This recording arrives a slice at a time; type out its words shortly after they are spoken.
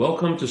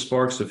Welcome to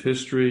Sparks of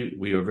History.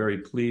 We are very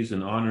pleased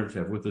and honored to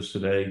have with us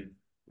today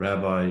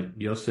Rabbi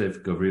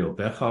Yosef Gavriel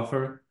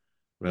Bechhofer.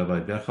 Rabbi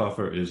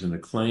Bechhofer is an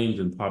acclaimed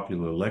and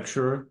popular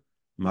lecturer,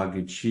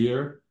 Maggid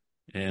Shir,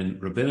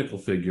 and rabbinical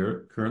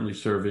figure currently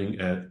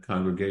serving at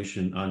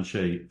Congregation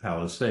Anshe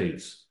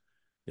Palisades.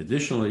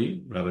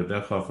 Additionally, Rabbi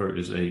Bechhofer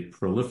is a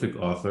prolific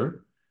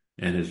author,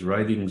 and his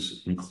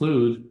writings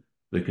include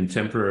the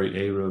contemporary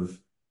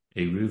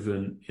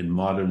Eruvin in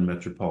modern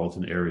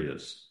metropolitan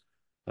areas.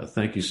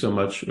 Thank you so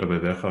much, Rabbi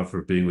Bechhofer,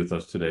 for being with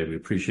us today. We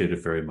appreciate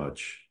it very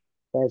much.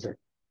 Pleasure.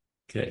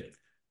 Okay,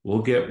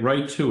 we'll get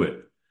right to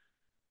it.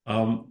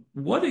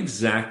 What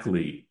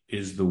exactly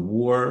is the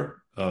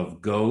War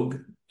of Gog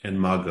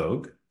and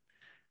Magog?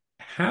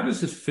 How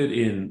does it fit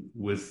in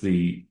with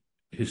the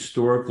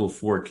historical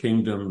four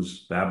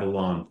kingdoms,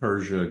 Babylon,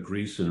 Persia,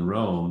 Greece, and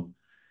Rome?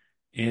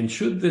 And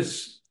should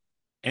this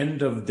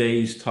end of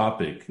days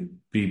topic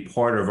be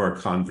part of our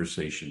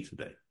conversation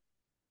today?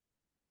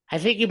 I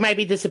think you might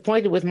be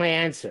disappointed with my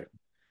answer.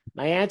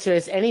 My answer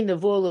is any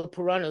Nevuah of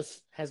Puranos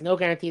has no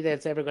guarantee that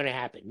it's ever going to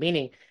happen,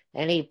 meaning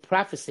any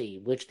prophecy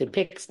which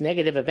depicts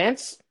negative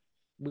events,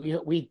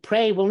 we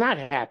pray will not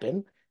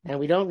happen, and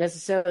we don't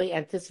necessarily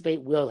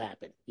anticipate will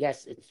happen.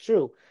 Yes, it's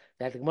true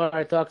that the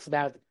Gemara talks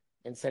about,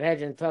 in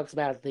Sanhedrin, talks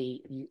about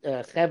the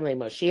Chevnei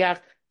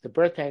Moshiach, the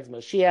birth pangs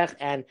Moshiach,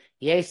 and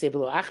Yeseh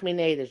B'lo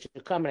Achminei, that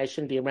should come, and I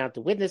shouldn't be around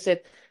to witness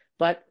it.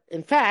 But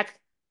in fact,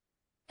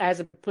 as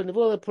a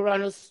Nevuah of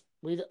Puranos,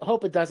 we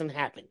hope it doesn't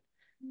happen.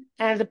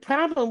 And the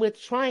problem with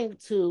trying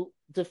to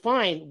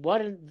define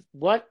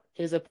what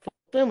is a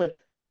fulfillment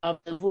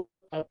of the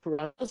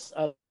Puranos,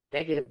 of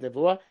negative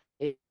Nevuah,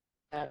 is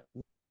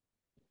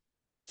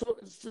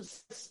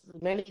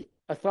many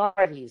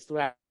authorities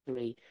throughout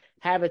history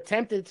have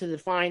attempted to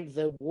define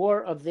the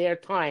war of their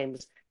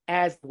times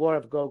as the war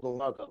of Gog and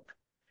Magog.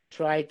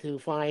 Try to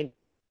find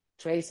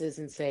traces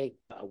and say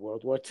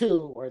World War II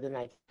or the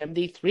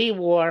 1973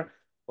 war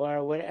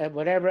or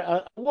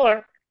whatever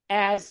war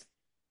as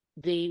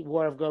the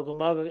war of Gog and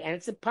Magog, and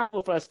it's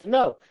impossible for us to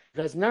know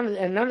because none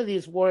of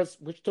these wars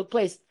which took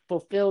place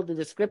fulfilled the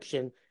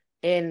description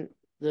in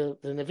the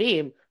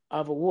Nevi'im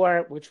of a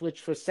war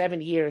which for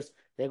 7 years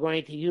they're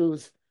going to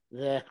use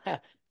the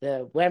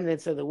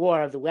remnants of the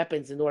war of the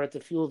weapons in order to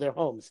fuel their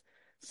homes.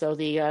 So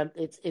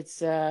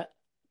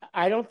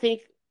I don't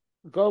think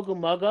Gog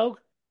and Magog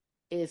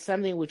is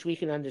something which we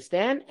can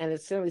understand, and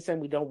it's certainly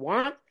something we don't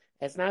want.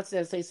 It's not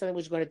necessarily something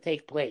which is going to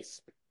take place.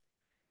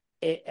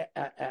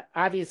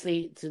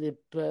 Obviously, to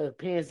the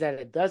opinions that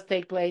it does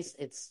take place,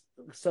 it's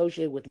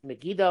associated with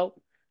Megiddo.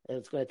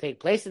 It's going to take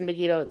place in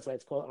Megiddo. That's why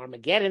it's called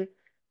Armageddon.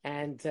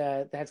 And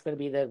that's going to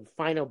be the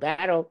final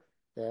battle,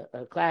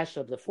 the clash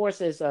of the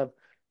forces of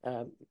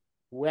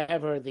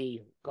wherever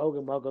the Gog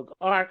and Magog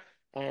are.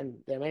 And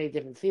there are many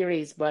different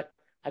theories. But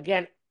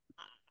again,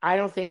 I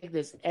don't think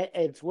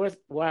it's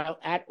worthwhile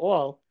at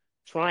all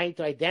trying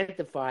to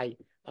identify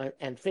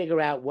and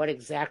figure out what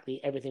exactly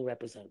everything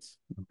represents.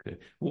 Okay,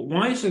 well,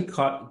 why has it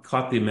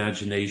caught the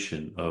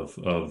imagination of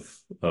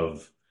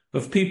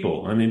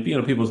people? I mean,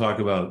 people talk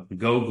about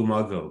Gog and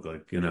Magog,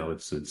 like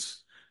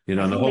it's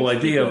and the whole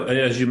idea of,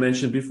 as you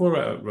mentioned before,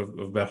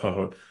 of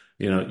Bechhofer,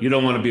 you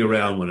don't want to be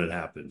around when it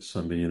happens.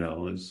 I mean,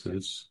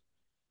 it's.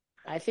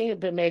 I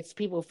think it makes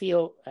people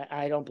feel.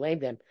 I don't blame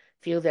them.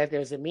 Feel that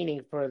there's a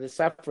meaning for the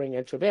suffering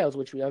and travails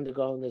which we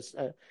undergo in this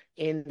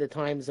in the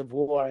times of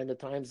war and the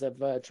times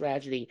of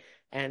tragedy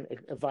and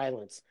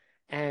violence.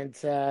 And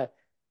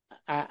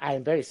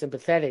I'm very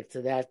sympathetic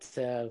to that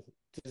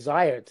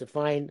desire to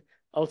find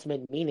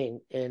ultimate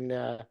meaning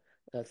in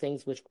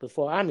things which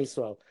before Am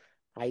Yisrael.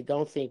 I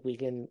don't think we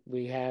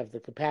have the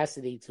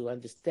capacity to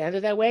understand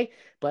it that way,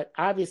 but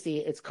obviously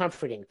it's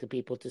comforting to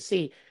people to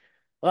see.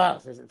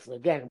 Well,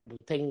 again,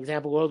 taking an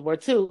example, World War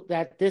II,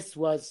 that this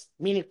was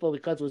meaningful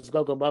because it was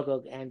Gog and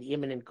Magog and the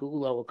imminent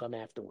Geula will come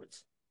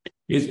afterwards.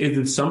 Is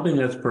it something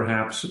that's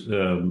perhaps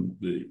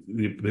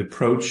the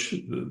approach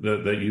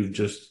that you've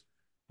just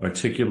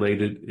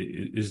articulated,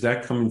 is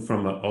that coming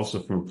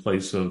also from a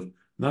place of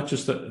not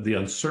just the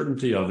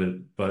uncertainty of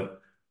it,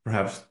 but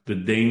perhaps the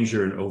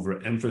danger in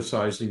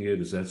overemphasizing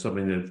it? Is that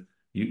something that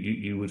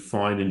you would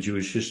find in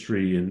Jewish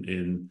history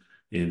in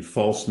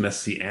false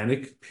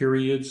messianic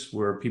periods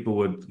where people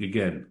would,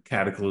 again,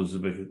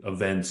 cataclysmic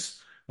events?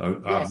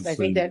 Yes, I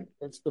think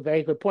that's a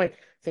very good point. I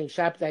think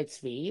Shabtai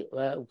Tzvi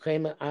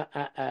came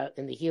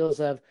in the heels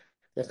of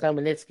the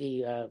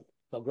Chmielnicki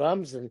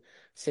pogroms in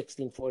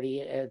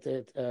 1648,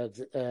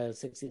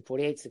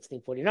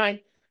 1649,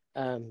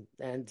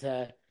 and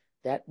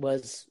that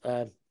was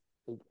Am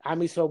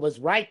Yisrael was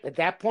right at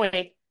that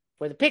point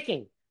for the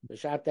picking. The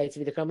Shabtai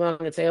Tzvi to come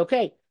along and say,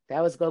 okay,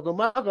 that was Gog and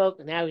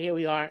Magog. Now here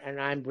we are, and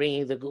I'm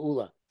bringing the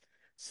Geula.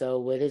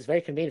 So it is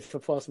very convenient for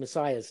false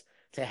messiahs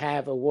to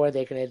have a war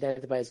they can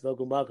identify as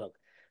Gog and Magog.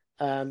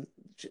 The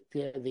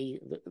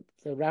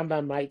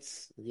Rambam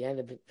writes the end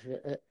of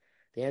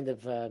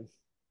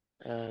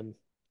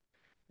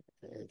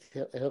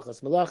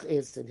Hilchos Malach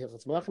is in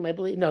Hilchos Malachim, I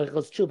believe. No,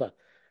 Hilchos Tshuva.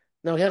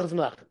 No, Hilchos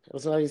Malach.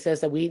 He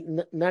says that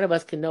none of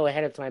us can know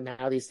ahead of time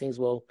how these things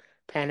will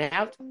pan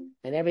out,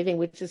 and everything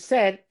which is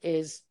said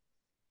is,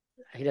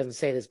 he doesn't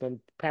say this, but I'm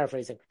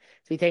paraphrasing,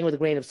 to be taken with a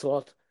grain of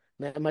salt,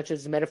 much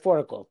as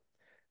metaphorical.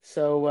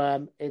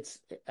 So it's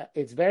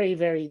very,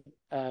 very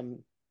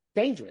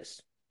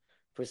dangerous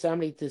for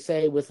somebody to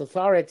say with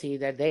authority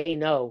that they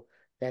know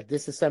that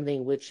this is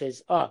something which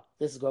is,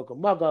 this is Gog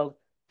and Magog.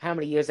 How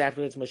many years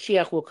afterwards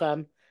Mashiach will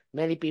come?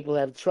 Many people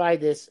have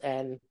tried this,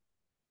 and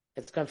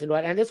it's come to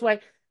naught. And that's why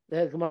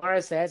the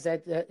Gemara says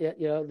that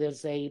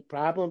there's a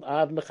problem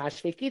of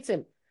mechashvei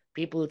kitzim,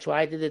 people who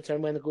try to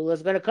determine when the Gula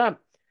is going to come.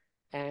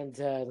 And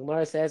the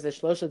Gemara says that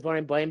Shlosha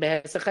Dvarim Boim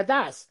Behesach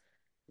Hadas.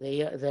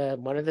 The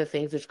one of the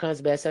things which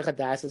comes Behesach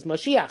Hadas is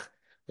Mashiach.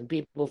 When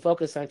people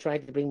focus on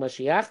trying to bring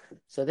Mashiach,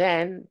 so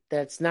then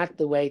that's not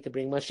the way to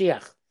bring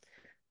Mashiach.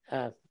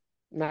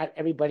 Not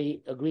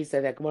everybody agrees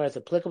that Gemara is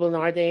applicable in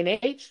our day and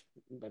age.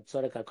 But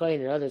Tzadok HaKohen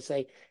and others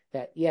say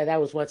that,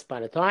 that was once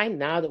upon a time.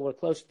 Now that we're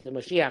close to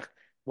Mashiach,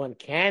 one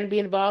can be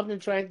involved in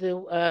trying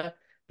to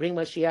bring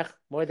Mashiach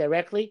more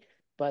directly.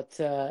 But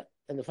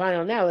in the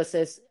final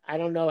analysis, I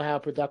don't know how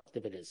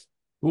productive it is.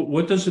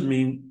 What does it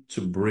mean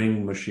to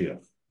bring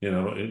Mashiach?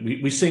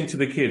 We sing to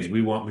the kids,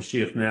 we want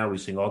Mashiach now. We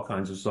sing all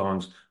kinds of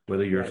songs,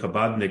 whether you're a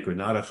Chabadnik or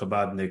not a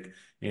Chabadnik.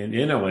 And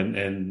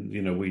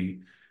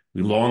we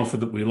long for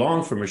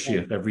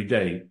Mashiach every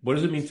day. What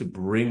does it mean to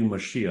bring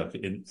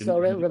Mashiach? So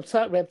Reb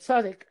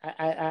Tzadok,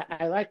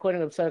 I like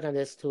quoting Reb Tzadok on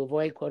this to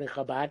avoid quoting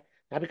Chabad,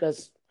 not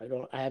because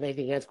I have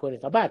anything against quoting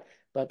Chabad,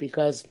 but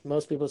because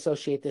most people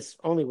associate this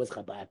only with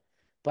Chabad.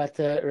 But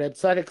Reb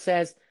Tzadok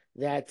says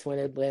that when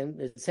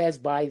it says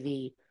by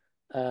the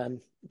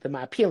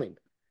Ma'apilim,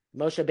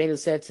 Moshe Rabbeinu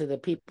said to the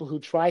people who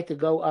tried to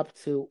go up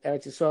to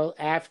Eretz Yisrael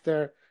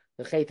after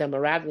the Chet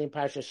HaMeraglim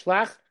Parsha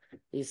Shlach,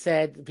 he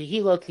said,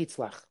 "V'hi lo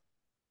titzlach."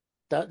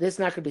 This is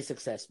not going to be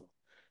successful.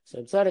 So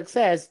Tzadok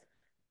says,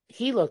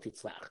 "He lo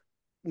titzlach."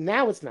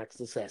 Now it's not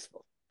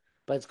successful,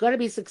 but it's going to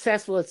be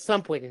successful at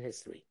some point in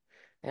history.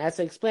 And as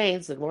it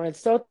explains, the Gemara in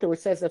Sotah, where it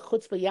says that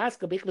chutzpah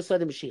yaska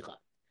b'ikbasod Mashiach.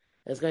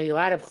 There's going to be a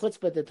lot of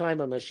chutzpah at the time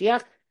of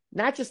Mashiach.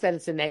 Not just that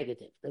it's a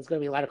negative. There's going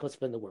to be a lot of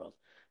chutzpah in the world.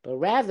 But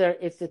rather,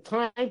 it's the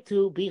time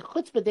to be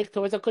chutzpahdik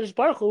towards HaKadosh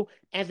Baruch Hu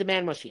and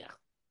demand Mashiach.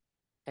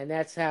 And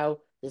that's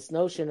how this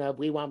notion of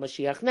we want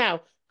Mashiach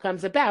now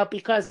comes about,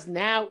 because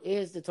now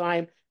is the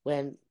time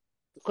when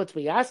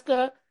chutzpah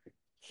yaska,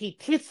 he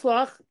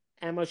titzlach,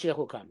 and Mashiach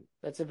will come.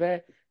 I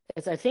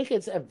think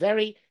it's a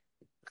very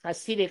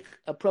Hasidic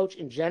approach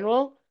in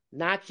general,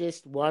 not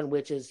just one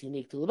which is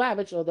unique to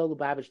Lubavitch, although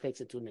Lubavitch takes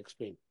it to an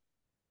extreme.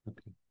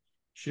 Okay.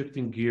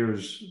 Shifting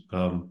gears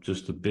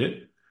just a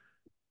bit,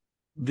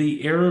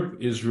 the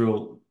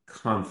Arab-Israel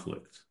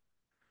conflict,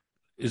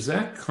 is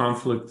that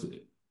conflict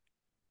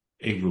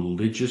a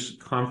religious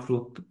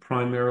conflict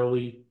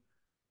primarily?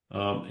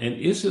 And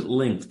is it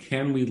linked?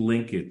 Can we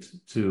link it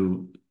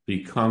to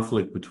the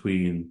conflict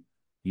between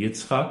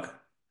Yitzchak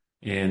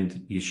and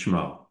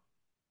Yishmael?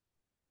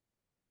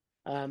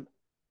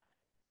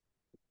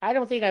 I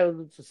don't think I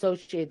would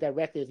associate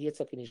directly with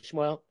Yitzchak and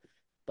Yishmael,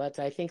 but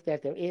I think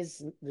that there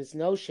is this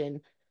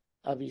notion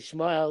of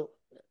Yishmael,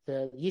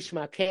 the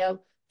Yishmael,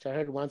 which I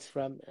heard once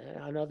from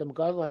another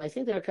Megillah. I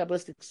think there are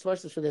Kabbalistic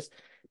sources for this,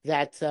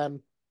 that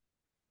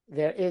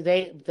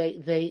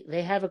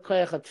they have a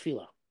koyach of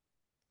tefillah,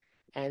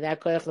 and that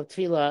koyach of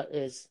tefillah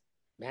is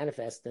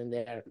manifest in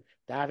their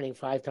davening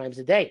 5 times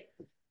a day.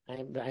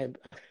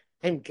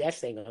 I'm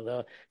guessing,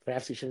 although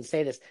perhaps we shouldn't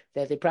say this,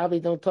 that they probably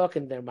don't talk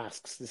in their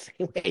mosques the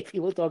same way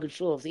people talk in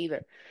shuls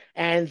either.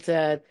 And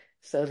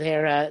so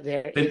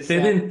they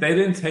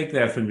didn't take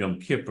that from Yom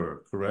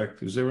Kippur,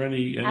 correct? Is there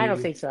any? I don't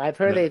think so. I've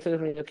heard they took it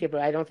from Yom Kippur.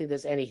 I don't think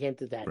there's any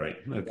hint of that. Right.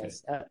 Okay.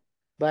 Yes.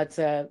 But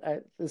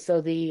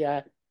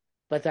the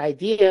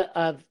idea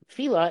of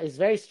tefillah is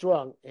very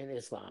strong in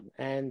Islam,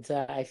 and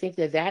I think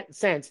that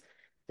sense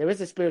there is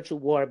a spiritual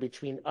war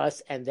between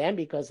us and them,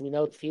 because we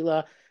know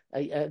tefillah.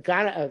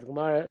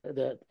 Gemara,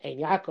 the Ein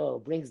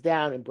Yaakov brings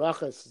down in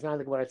brachas. It's not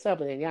the Gemara itself,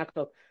 but Ein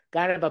Yaakov,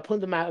 Gana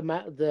bapunda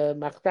the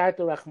machtarto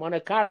rachmana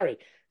kari.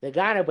 The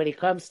Gana, when he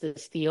comes to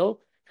steal,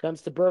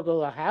 comes to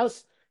burgle a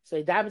house, so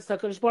he davens to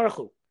HaKadosh Baruch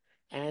Hu.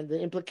 And the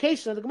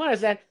implication of the Gemara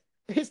is that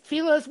his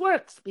tefillah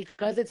works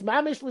because it's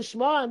mamish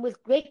lishma and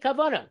with great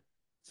kavanah.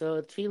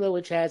 So tefillah,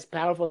 which has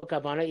powerful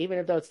kavanah,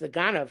 even though it's the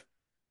Gana of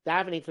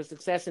davening for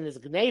success in his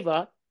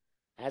gneva,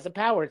 has a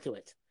power to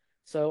it.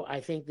 So I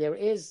think there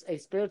is a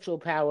spiritual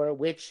power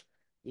which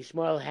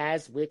Yishmael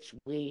has, which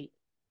we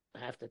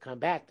have to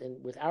combat,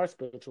 and with our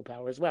spiritual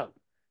power as well.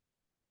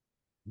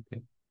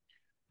 Okay.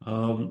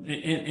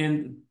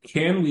 And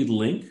can we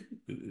link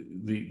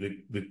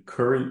the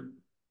current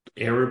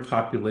Arab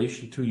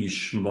population to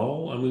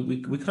Yishmael? I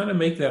mean, we kind of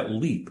make that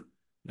leap.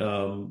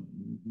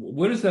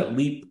 Where does that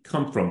leap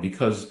come from?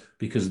 Because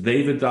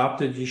they've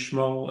adopted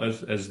Yishmael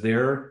as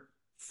their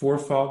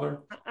forefather?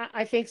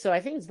 I think so. I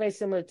think it's very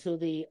similar to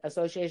the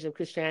association of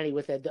Christianity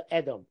with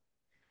Edom,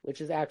 which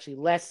is actually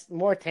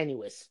more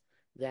tenuous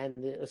than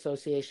the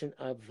association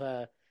of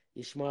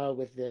Yishmael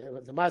with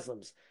the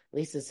Muslims, at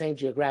least the same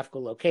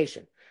geographical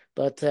location.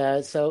 But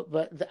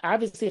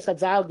obviously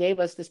Chazal gave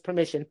us this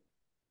permission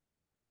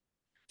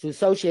to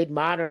associate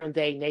modern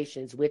day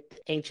nations with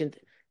ancient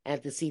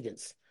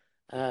antecedents.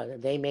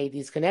 They made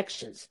these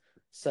connections.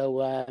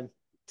 So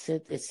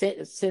since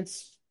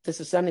this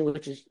is something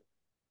which is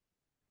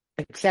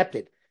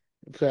accepted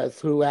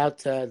throughout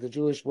the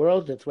Jewish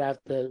world and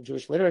throughout the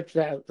Jewish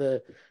literature,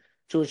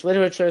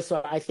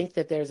 so I think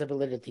that there's a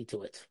validity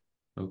to it.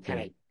 Okay. Can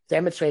I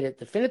demonstrate it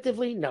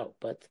definitively? No,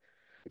 but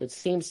it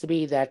seems to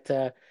be that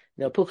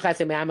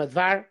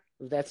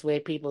that's the way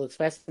people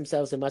express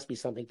themselves. There must be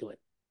something to it.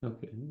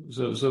 Okay.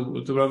 So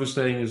what the Rav is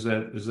saying is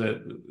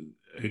that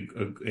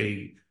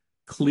a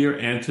clear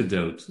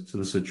antidote to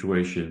the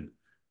situation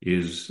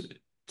is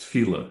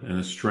tefillah, and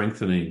a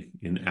strengthening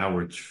in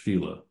our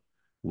tefillah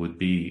would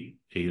be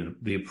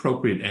the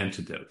appropriate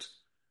antidote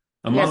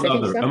Yes,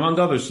 among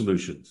other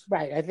solutions.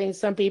 Right. I think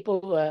some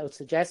people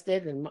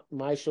suggested, and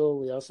my shul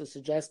we also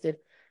suggested,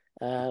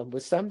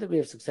 with some degree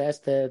of success,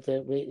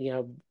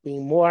 being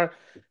more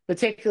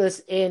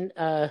meticulous in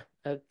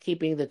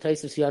keeping the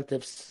Tosfos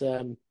Yontif's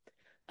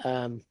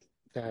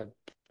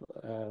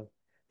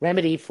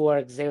remedy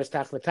for Xeris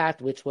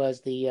Tachlatat, which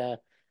was the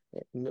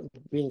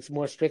being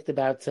more strict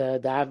about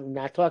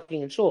not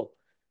talking in shul,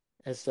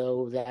 and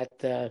so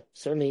that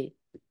certainly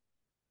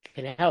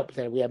can help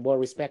that we have more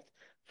respect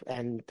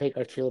and take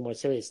our tefillah more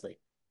seriously.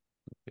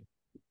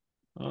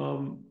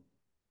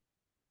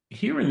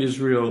 Here in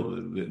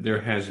Israel,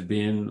 there has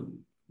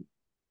been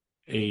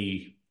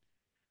a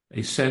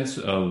sense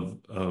of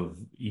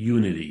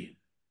unity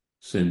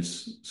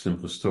since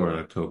Simchas Torah on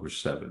October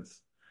 7th.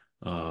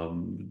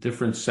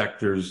 Different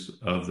sectors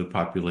of the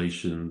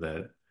population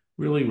that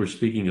really were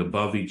speaking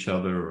above each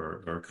other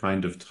or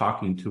kind of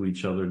talking to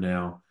each other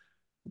now.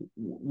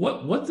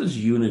 What does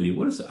unity,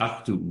 what does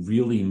Achdut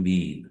really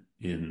mean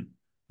in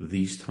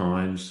these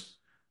times?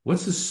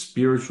 What's the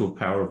spiritual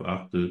power of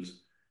Achdut?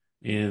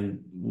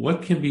 And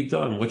what can be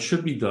done, what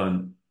should be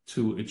done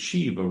to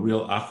achieve a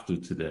real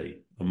Achdut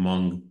today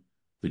among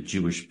the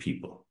Jewish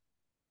people?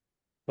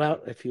 Well,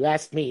 if you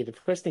ask me, the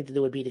first thing to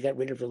do would be to get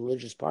rid of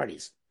religious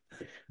parties.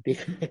 But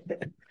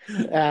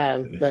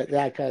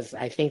because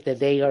I think that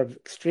they are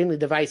extremely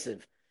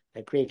divisive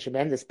and create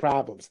tremendous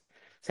problems.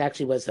 It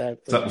actually was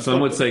some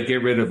would say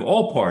get rid of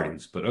all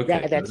parties, but okay.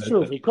 Yeah, that's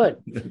true. We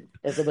could.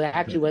 So, but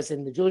actually was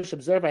in the Jewish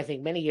Observer, I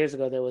think many years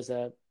ago, there was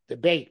a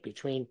debate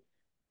between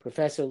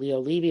Professor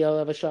Leo Levy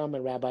Olav Shalom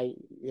and Rabbi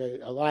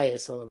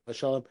Elias Olav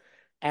Shalom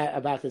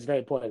about this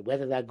very point,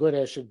 whether the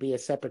Aguda should be a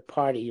separate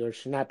party or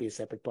should not be a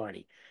separate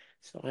party.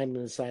 So I'm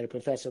on the side of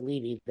Professor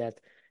Levy that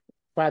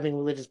having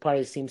religious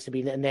parties seems to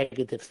be a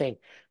negative thing.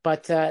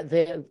 But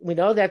we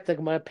know that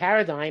the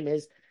paradigm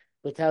is,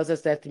 it tells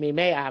us that the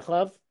Mimei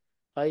Achov,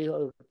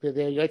 the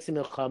Yotzim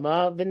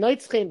Milchama, the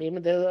Noitzchim,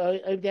 even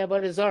the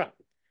Avodah Zarah.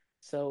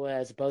 So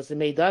as opposed to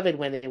Mei David,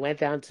 when they went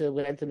to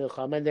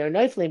Milchama, and they're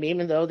Neiflim,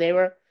 even though they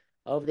were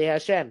of the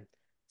Hashem.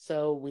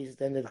 So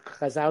then the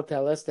Chazal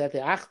tell us that the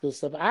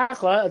Achdus of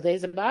Achov, the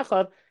days of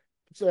Achov,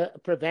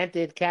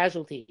 prevented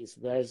casualties,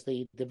 whereas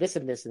the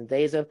divisiveness in the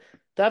days of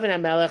David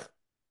HaMelech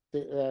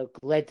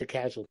led to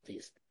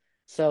casualties.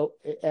 So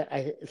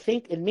I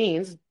think it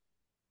means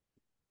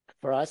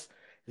for us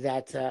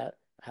that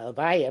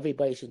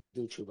everybody should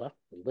do tshuva.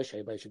 We wish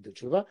everybody should do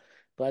tshuva,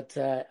 but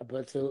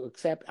to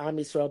accept Am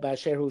Yisrael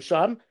B'Asher Hu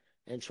Sham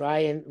and try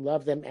and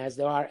love them as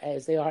they are.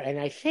 And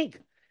I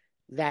think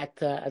that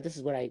this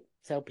is what I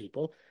tell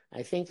people.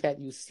 I think that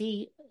you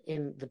see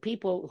in the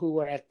people who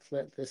were at,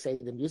 let's say,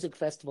 the music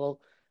festival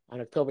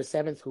on October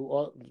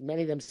 7th,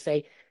 many of them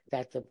say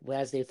that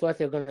as they thought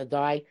they were going to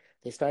die,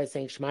 they started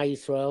saying Shema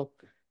Yisrael.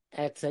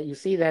 You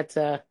see that,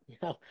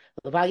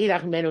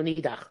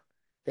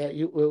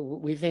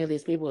 we think of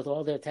these people with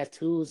all their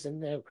tattoos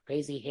and their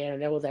crazy hair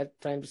and all that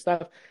kind of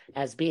stuff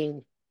as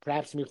being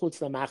perhaps michutz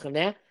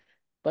lamachaneh.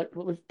 But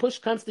when push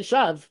comes to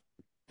shove,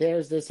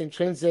 there's this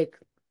intrinsic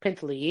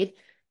pinteleid,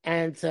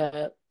 and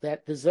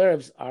that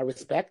deserves our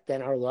respect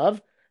and our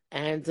love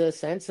and a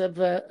sense of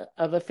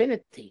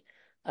affinity.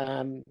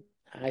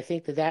 I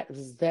think that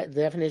the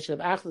definition of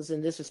achdus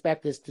in this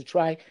respect is to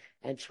try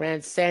and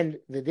transcend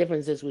the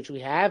differences which we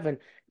have, and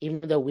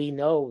even though we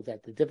know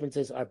that the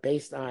differences are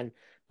based on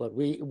what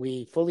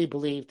we fully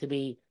believe to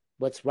be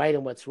what's right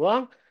and what's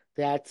wrong,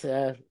 that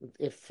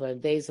if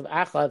days of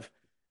Achav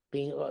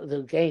being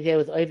the day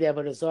with Oivdei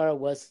Avodah Zarah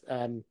was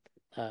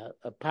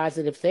a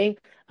positive thing,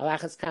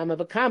 Alachas Kama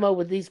V'Kama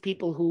with these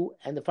people who,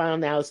 and the final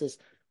analysis,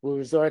 will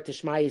resort to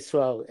Shema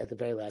Yisrael at the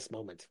very last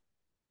moment.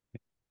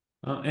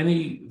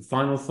 Any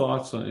final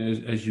thoughts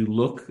as you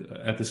look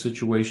at the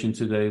situation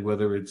today,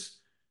 whether it's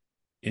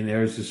in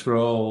Eretz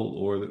Yisrael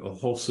or the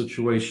whole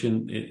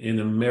situation in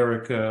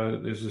America?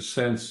 There's a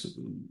sense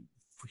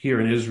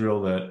here in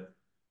Israel that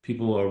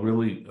people are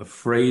really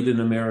afraid in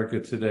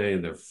America today.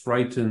 They're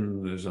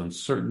frightened. There's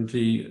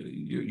uncertainty.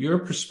 Your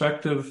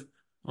perspective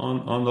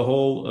on the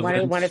whole event?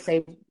 I want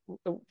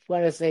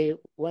to say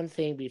one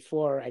thing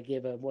before I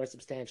give a more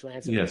substantial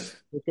answer. Yes,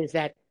 which is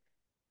that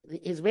the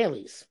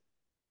Israelis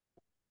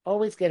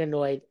always get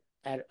annoyed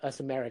at us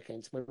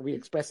Americans when we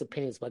express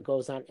opinions what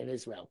goes on in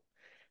Israel.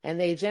 And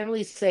they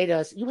generally say to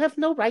us, you have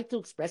no right to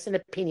express an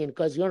opinion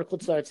because you're in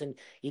Chutz La'aretz and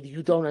either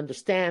you don't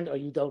understand or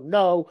you don't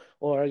know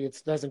or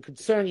it doesn't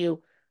concern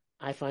you.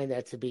 I find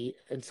that to be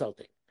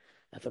insulting.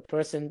 If a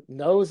person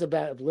knows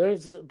about,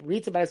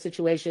 reads about a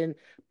situation,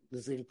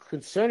 is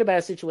concerned about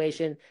a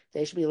situation,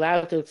 they should be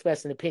allowed to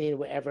express an opinion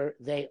wherever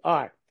they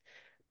are.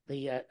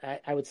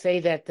 I would say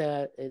that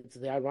the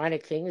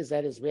ironic thing is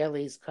that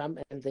Israelis come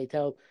and they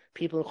tell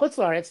people in Chutz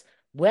La'aretz,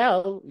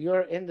 well,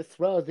 you're in the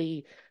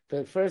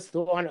first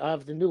dawn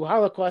of the new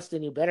Holocaust,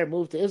 and you better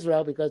move to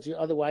Israel because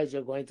otherwise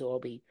you're going to all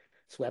be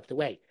swept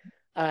away.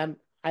 I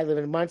live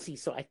in Muncie,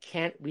 so I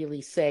can't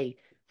really say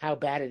how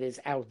bad it is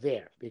out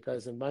there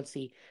because in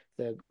Muncie,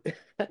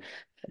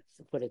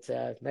 but it's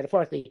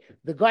metaphorically,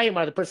 the Goyim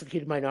are the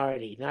persecuted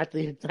minority, not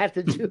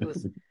the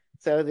Jews.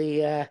 So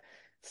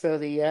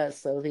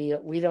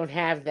we don't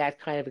have that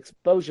kind of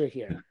exposure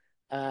here.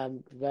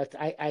 But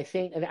I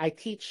think, and I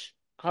teach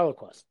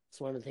Holocaust. It's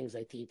one of the things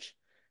I teach.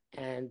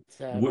 And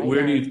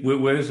where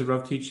does the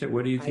Rav teach that?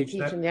 Where do you teach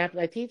that?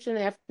 I teach in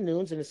the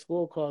afternoons in a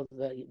school called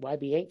the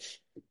YBH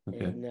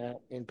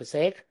in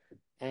Passaic,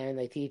 and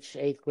I teach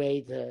 8th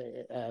grade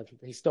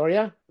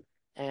Historia,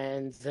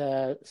 and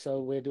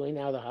so we're doing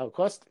now the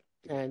Holocaust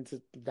and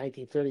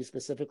 1930s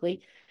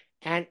specifically,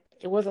 and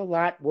it was a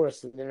lot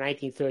worse in the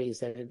 1930s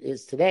than it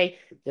is today.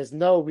 There's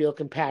no real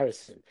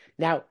comparison.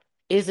 Now,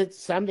 is it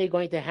someday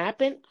going to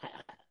happen?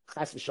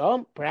 Chas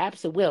v'shalom,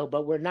 perhaps it will,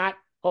 but we're not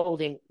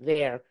holding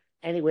there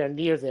anywhere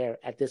near there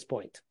at this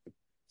point.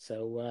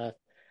 So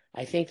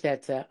I think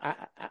that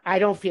I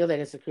don't feel that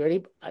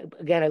insecurity.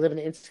 Again, I live in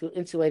an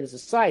insulated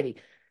society,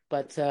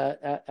 but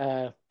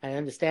I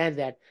understand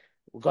that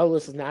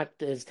Golus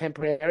is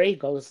temporary.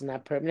 Golus is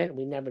not permanent.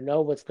 We never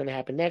know what's going to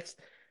happen next.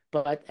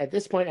 But at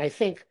this point, I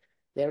think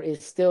there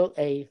is still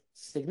a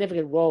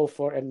significant role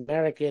for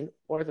American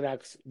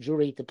Orthodox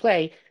Jewry to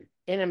play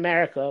in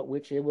America,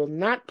 which it will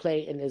not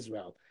play in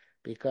Israel.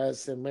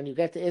 Because when you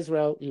get to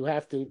Israel, you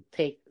have to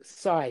take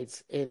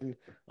sides in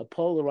a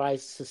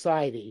polarized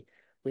society,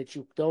 which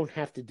you don't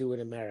have to do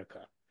in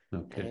America.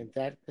 Okay. And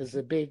that is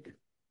a very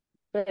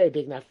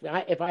big enough.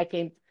 If I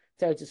came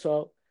to Eretz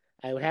Yisrael,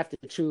 I would have to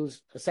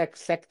choose a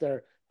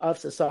sector of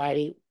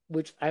society,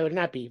 which I would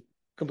not be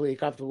completely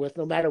comfortable with,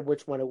 no matter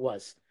which one it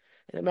was.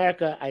 In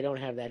America, I don't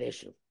have that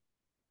issue,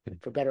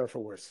 for better or for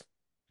worse.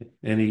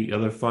 Any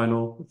other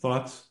final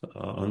thoughts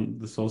on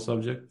this whole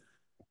subject?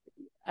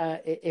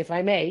 If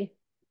I may,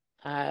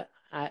 I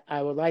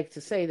would like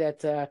to say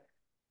that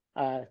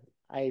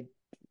I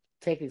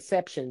take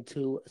exception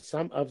to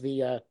some of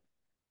the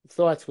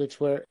thoughts which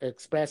were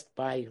expressed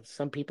by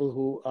some people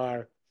who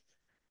are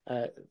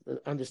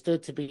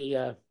understood to be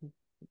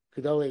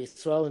Gedolei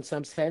Yisrael in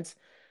some sense,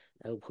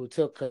 who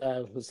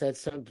said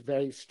some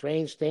very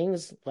strange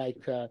things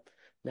like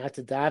not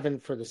to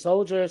daven for the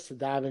soldiers, to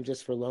daven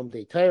just for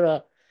Lomdei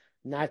Torah,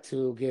 not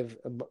to give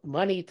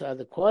money to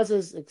other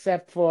causes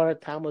except for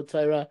Talmud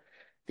Torah.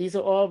 These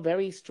are all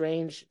very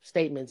strange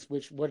statements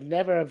which would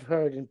never have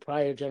heard in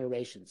prior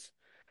generations.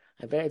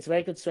 It's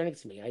very concerning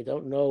to me. I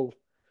don't know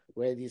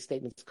where these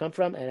statements come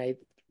from, and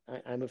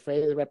I'm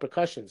afraid of the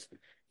repercussions.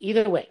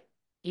 Either way,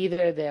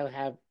 either they'll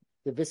have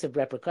divisive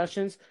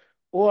repercussions,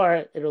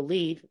 or it'll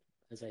lead,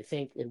 as I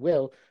think it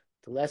will,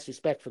 to less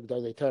respect for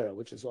Gedolei Torah,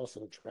 which is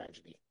also a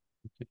tragedy.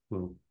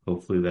 Well,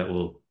 hopefully that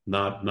will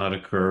not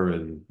occur,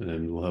 and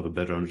we'll have a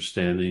better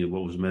understanding of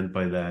what was meant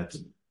by that,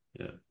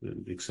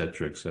 et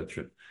cetera, et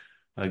cetera.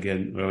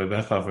 Again, Rabbi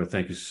Bechhofer,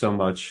 thank you so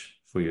much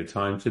for your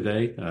time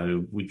today.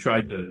 We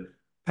tried to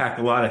pack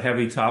a lot of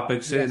heavy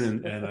topics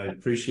in, and I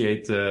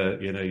appreciate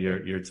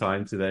your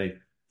time today.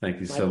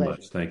 Thank you so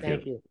much. Thank you.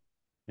 Thank you.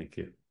 Thank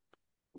you.